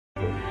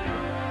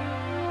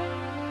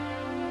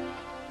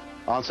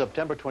On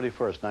September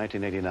 21st,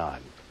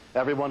 1989,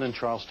 everyone in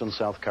Charleston,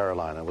 South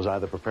Carolina was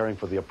either preparing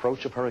for the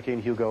approach of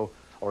Hurricane Hugo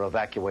or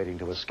evacuating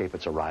to escape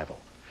its arrival.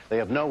 They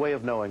had no way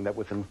of knowing that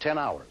within 10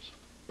 hours,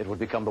 it would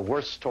become the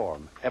worst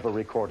storm ever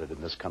recorded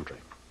in this country.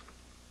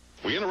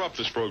 We interrupt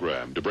this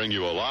program to bring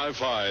you a Live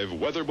 5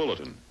 weather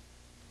bulletin.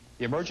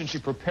 The emergency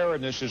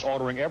preparedness is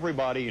ordering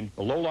everybody in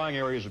the low-lying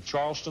areas of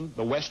Charleston,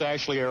 the West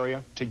Ashley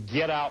area, to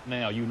get out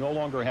now. You no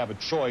longer have a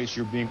choice.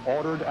 You're being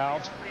ordered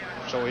out.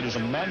 So it is a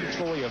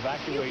mandatory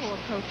evacuation. Hugo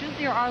approaches,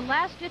 there are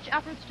last-ditch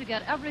efforts to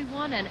get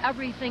everyone and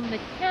everything that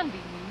can be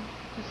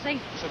moved to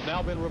safety. Have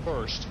now been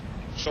reversed.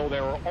 So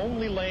there are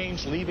only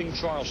lanes leaving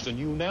Charleston.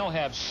 You now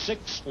have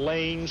 6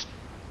 lanes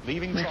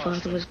leaving Charleston. My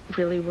father was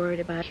really worried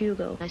about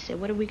Hugo. I said,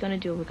 what are we going to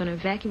do? We're going to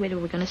evacuate or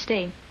we're going to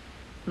stay?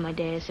 And my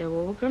dad said,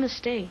 well, we're going to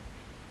stay.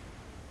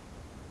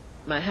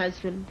 My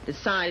husband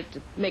decided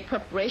to make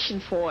preparation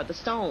for the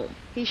storm.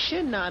 He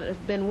should not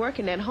have been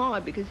working that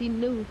hard because he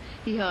knew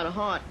he had a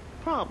heart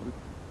problem.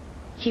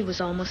 He was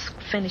almost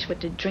finished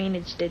with the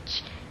drainage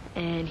ditch,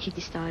 and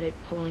he started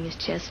pulling his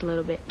chest a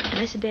little bit. And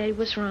I said, Daddy,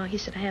 what's wrong? He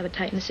said, I have a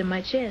tightness in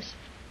my chest.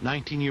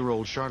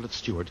 19-year-old Charlotte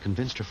Stewart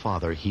convinced her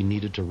father he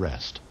needed to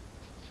rest.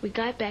 We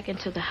got back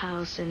into the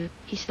house, and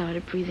he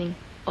started breathing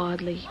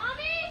oddly.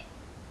 Mommy!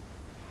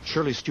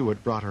 Shirley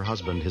Stewart brought her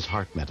husband his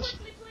heart medicine.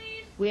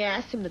 We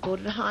asked him to go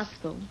to the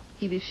hospital.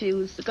 He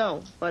refused to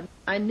go. But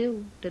I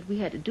knew that we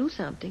had to do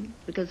something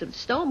because if the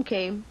storm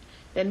came,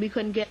 then we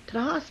couldn't get to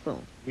the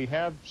hospital. We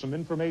have some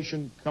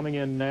information coming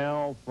in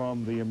now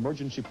from the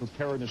Emergency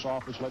Preparedness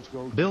Office. Let's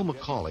go. Bill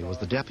McCauley was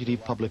the Deputy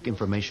Public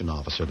Information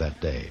Officer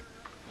that day.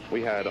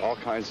 We had all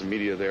kinds of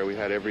media there. We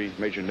had every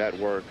major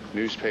network,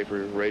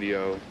 newspaper,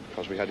 radio,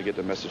 because we had to get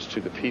the message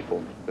to the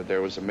people that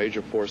there was a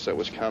major force that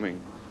was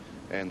coming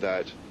and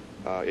that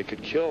it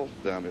could kill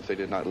them if they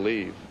did not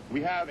leave.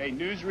 We have a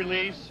news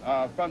release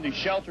from the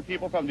shelter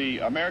people from the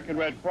American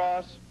Red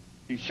Cross.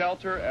 The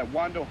shelter at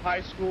Wando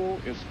High School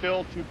is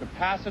filled to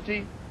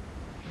capacity.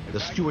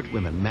 The Stewart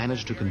women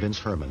managed to convince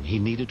Herman he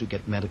needed to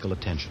get medical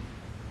attention.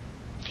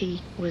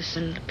 He was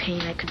in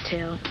pain, I could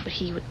tell, but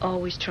he would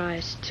always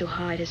try to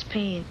hide his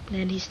pain.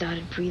 Then he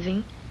started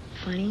breathing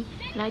funny,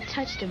 and I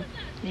touched him,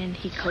 and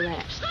he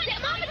collapsed.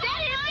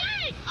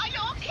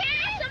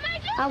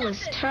 I was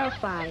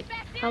terrified.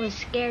 I was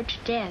scared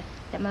to death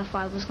that my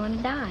father was going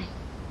to die.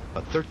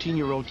 But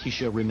 13-year-old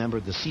Keisha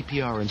remembered the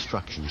CPR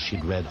instructions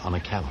she'd read on a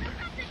calendar.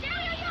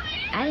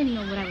 I didn't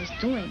know what I was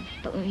doing,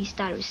 but when he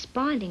started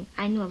responding,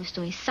 I knew I was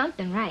doing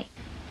something right.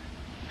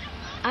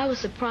 I was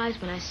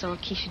surprised when I saw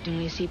Keisha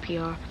doing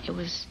CPR. It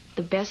was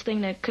the best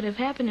thing that could have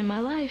happened in my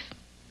life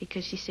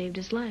because she saved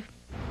his life.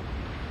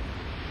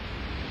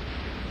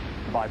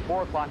 By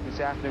 4 o'clock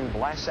this afternoon, the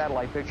last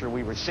satellite picture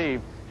we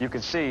received, you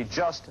can see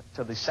just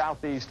to the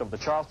southeast of the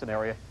Charleston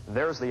area,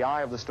 there's the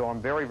eye of the storm,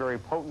 very, very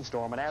potent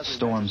storm. And as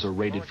storms are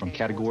rated from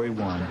Category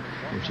 1,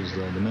 which is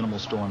the minimal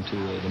storm, to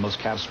the most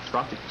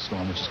catastrophic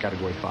storm, which is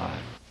Category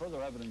 5.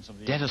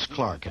 Dennis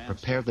Clark had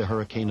prepared the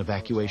hurricane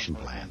evacuation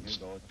plans.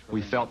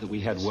 We felt that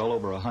we had well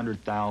over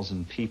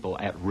 100,000 people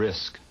at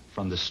risk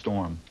from this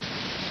storm.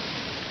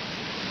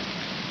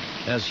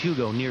 As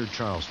Hugo neared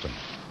Charleston,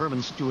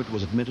 Herman Stewart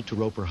was admitted to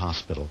Roper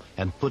Hospital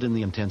and put in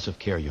the intensive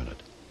care unit.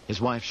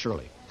 His wife,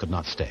 Shirley, could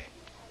not stay.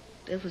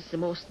 It was the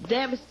most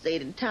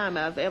devastating time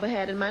I've ever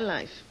had in my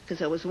life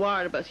because I was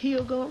worried about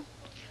Hugo.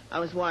 I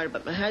was worried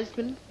about my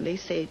husband. They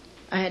said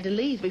I had to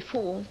leave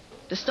before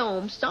the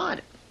storm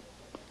started.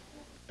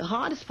 The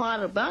hardest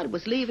part about it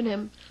was leaving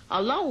him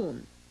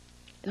alone,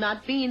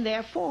 not being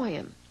there for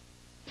him.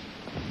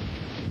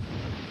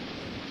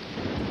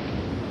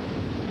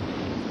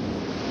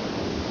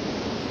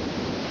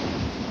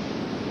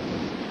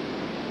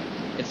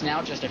 It's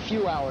now just a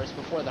few hours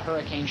before the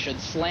hurricane should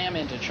slam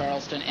into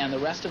Charleston and the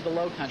rest of the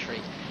Low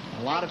Country.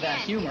 A lot of that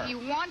humor. If you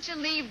want to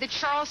leave the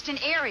Charleston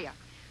area,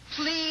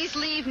 please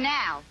leave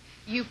now.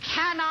 You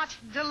cannot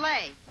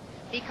delay,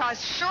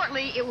 because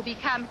shortly it will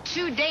become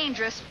too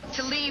dangerous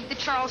to leave the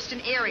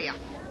Charleston area.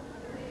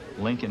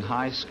 Lincoln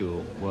High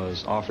School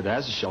was offered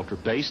as a shelter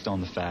based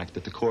on the fact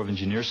that the Corps of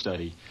Engineers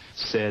study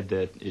said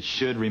that it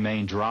should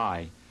remain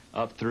dry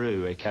up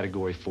through a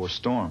Category 4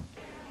 storm.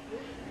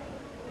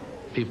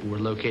 People were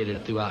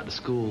located throughout the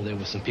school. There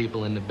were some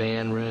people in the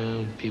band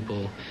room,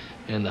 people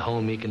in the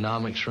home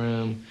economics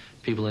room,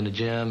 people in the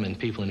gym, and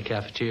people in the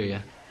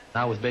cafeteria.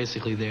 I was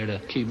basically there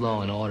to keep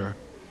law and order.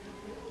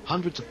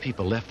 Hundreds of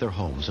people left their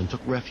homes and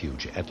took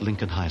refuge at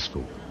Lincoln High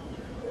School.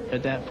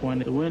 At that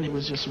point, the wind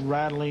was just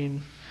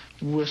rattling,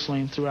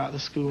 whistling throughout the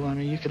school. I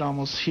mean, you could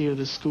almost hear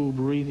the school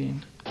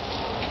breathing.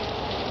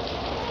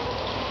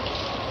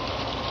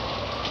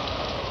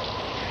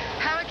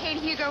 Hurricane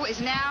Hugo is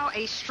now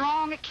a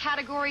strong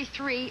Category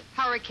 3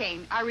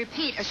 hurricane. I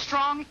repeat, a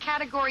strong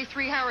Category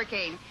 3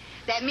 hurricane.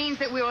 That means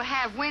that we will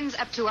have winds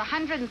up to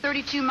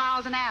 132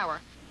 miles an hour.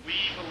 We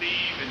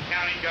believe in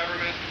county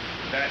government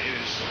that it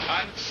is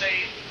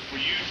unsafe for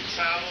you to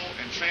travel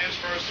and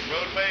transfer some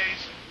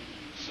roadways.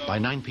 So by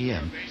 9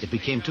 p.m., it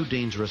became too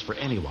dangerous for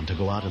anyone to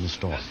go out in the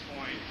storm. At this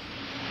point,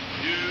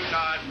 do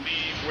not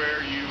leave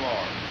where you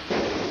are.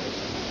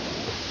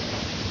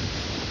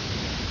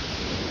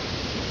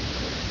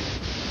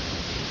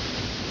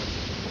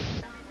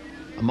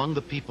 Among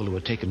the people who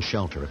had taken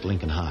shelter at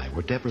Lincoln High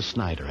were Deborah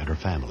Snyder and her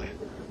family.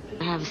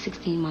 I have a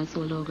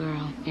 16-month-old little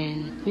girl,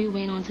 and we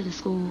went on to the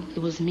school. It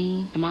was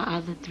me and my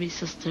other 3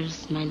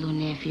 sisters, my little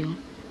nephew,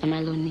 and my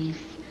little niece.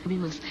 We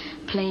was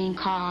playing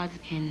cards,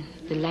 and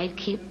the light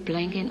kept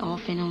blinking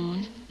off and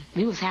on.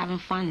 We was having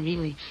fun,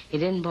 really. It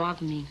didn't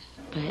bother me.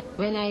 But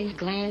when I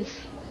glanced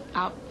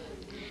out,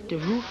 the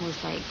roof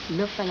was like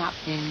lifting up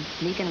and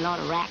making a lot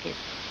of racket.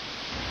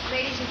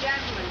 Ladies and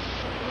gentlemen,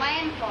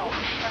 landfall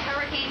for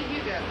Hurricane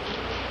Hugo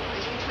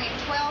is between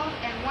 12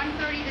 and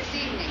 1:30 this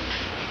evening,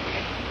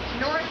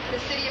 north of the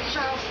city of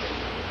Charleston.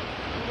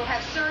 We will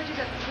have surges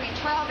of between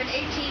 12 and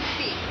 18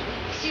 feet,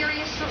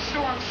 serious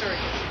storm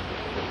surges.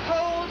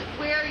 Hold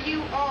where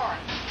you are.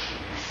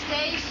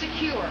 Stay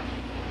secure.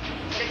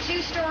 The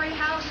 2-story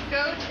house,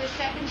 go to the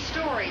 2nd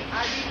story.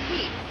 I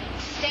repeat,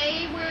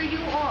 stay where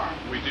you are.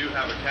 We do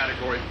have a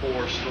Category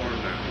 4 storm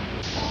now.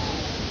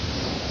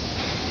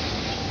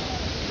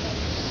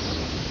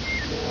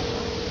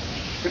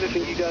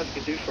 Anything you guys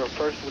can do for a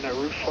person when that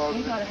roof falls?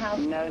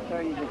 No,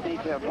 sir, you just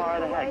need to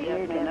part of the house.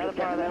 Get to another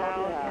part of the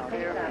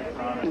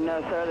house.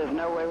 No, sir, there's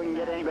no way we can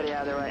get anybody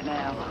out of there right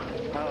now.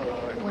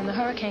 Oh, Lord. When the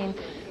hurricane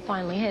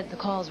finally hit, the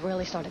calls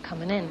really started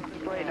coming in.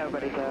 Pray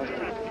nobody does.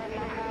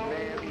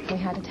 We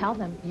had to tell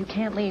them, you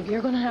can't leave.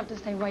 You're going to have to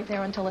stay right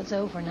there until it's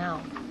over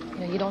now. You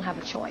know, you don't have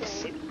a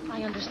choice.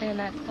 I understand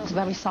that. It's a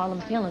very solemn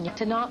feeling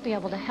to not be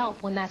able to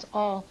help when that's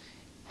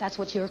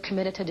what you're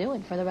committed to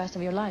doing for the rest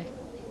of your life.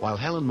 While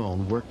Helen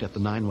Moan worked at the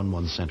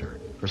 911 center,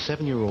 her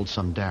 7-year-old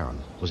son Darren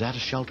was at a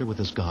shelter with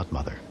his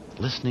godmother,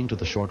 listening to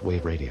the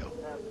shortwave radio.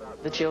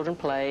 The children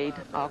played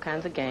all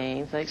kinds of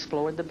games. They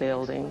explored the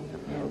building.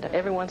 And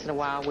every once in a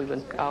while, we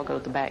would all go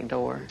to the back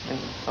door and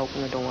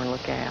open the door and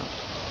look out.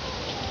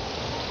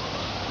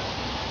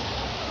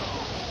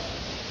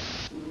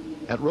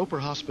 At Roper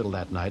Hospital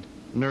that night,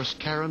 nurse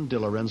Karen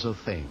DiLorenzo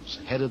Thames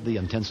headed the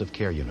intensive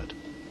care unit.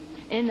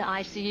 In the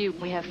ICU,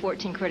 we have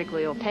 14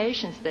 critically ill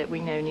patients that we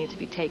know need to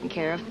be taken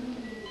care of.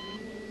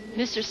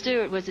 Mr.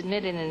 Stewart was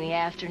admitted in the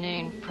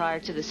afternoon prior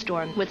to the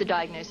storm with a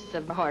diagnosis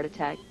of a heart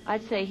attack.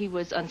 I'd say he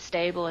was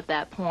unstable at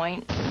that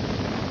point.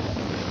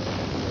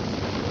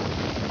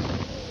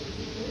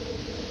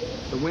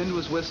 The wind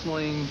was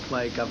whistling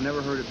like I've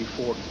never heard it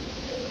before.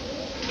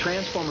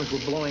 Transformers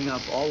were blowing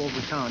up all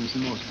over town. It's the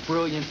most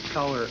brilliant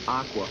color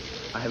aqua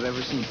I have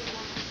ever seen.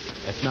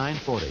 At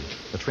 9:40,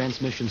 the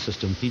transmission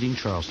system feeding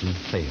Charleston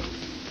failed.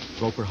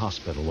 Roper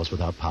Hospital was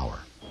without power.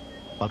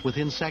 But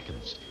within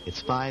seconds,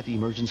 its 5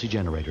 emergency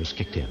generators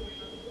kicked in.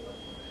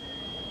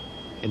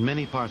 In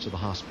many parts of the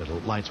hospital,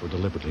 lights were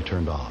deliberately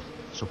turned off,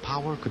 so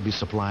power could be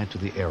supplied to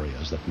the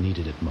areas that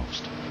needed it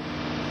most.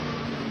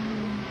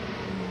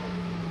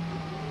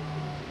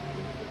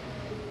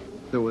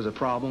 There was a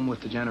problem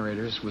with the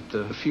generators, with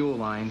the fuel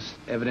lines.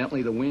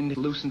 Evidently, the wind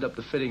loosened up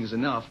the fittings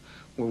enough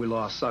where we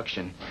lost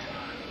suction.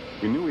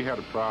 We knew we had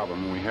a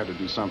problem, and we had to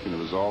do something to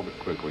resolve it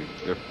quickly.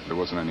 If there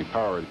wasn't any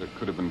power, it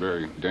could have been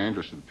very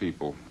dangerous to the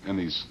people in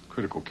these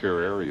critical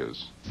care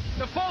areas.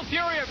 The full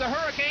fury of the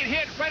hurricane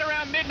hit right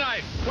around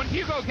midnight when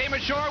Hugo came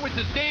ashore with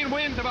sustained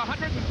winds of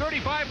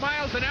 135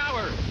 miles an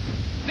hour.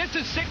 This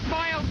is 6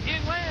 miles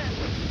inland.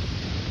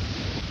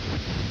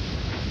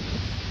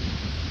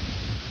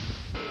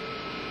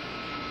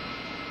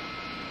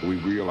 We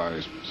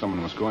realized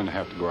someone was going to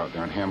have to go out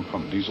there and hand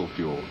pump diesel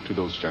fuel to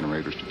those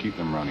generators to keep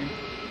them running.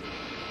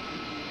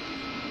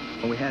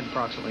 We had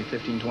approximately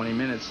 15-20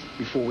 minutes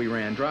before we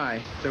ran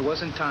dry. There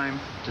wasn't time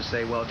to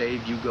say, well,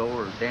 Dave, you go,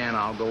 or Dan,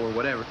 I'll go, or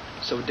whatever.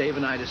 So Dave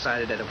and I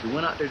decided that if we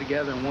went out there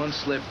together and one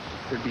slipped,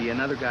 there'd be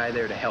another guy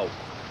there to help.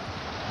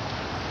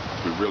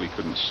 We really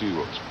couldn't see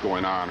what was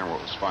going on or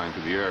what was flying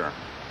through the air.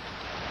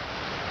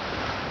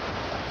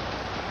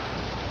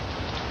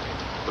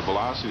 The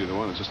velocity of the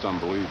wind is just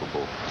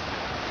unbelievable.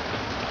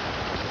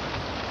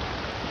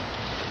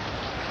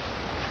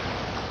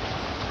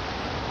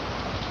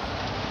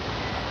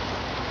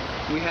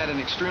 We had an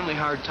extremely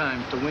hard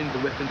time. The wind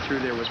whipping through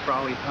there was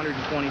probably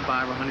 125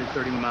 or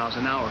 130 miles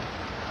an hour.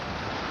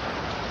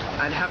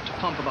 I'd have to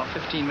pump about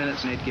 15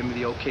 minutes, and they'd give me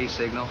the okay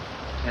signal,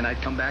 and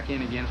I'd come back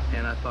in again,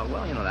 and I thought,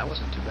 well, you know, that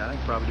wasn't too bad. I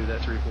could probably do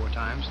that 3 or 4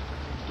 times.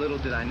 Little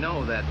did I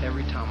know that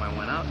every time I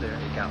went out there,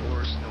 it got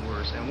worse and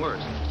worse and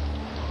worse.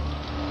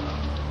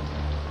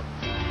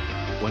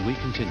 When we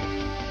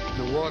continued,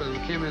 the water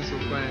came in so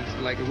fast,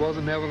 like it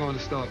wasn't never going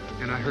to stop.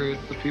 And I heard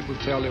the people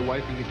tell their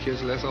wife and the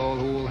kids, let's all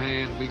hold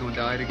hands, we're going to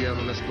die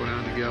together, let's go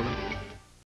down together.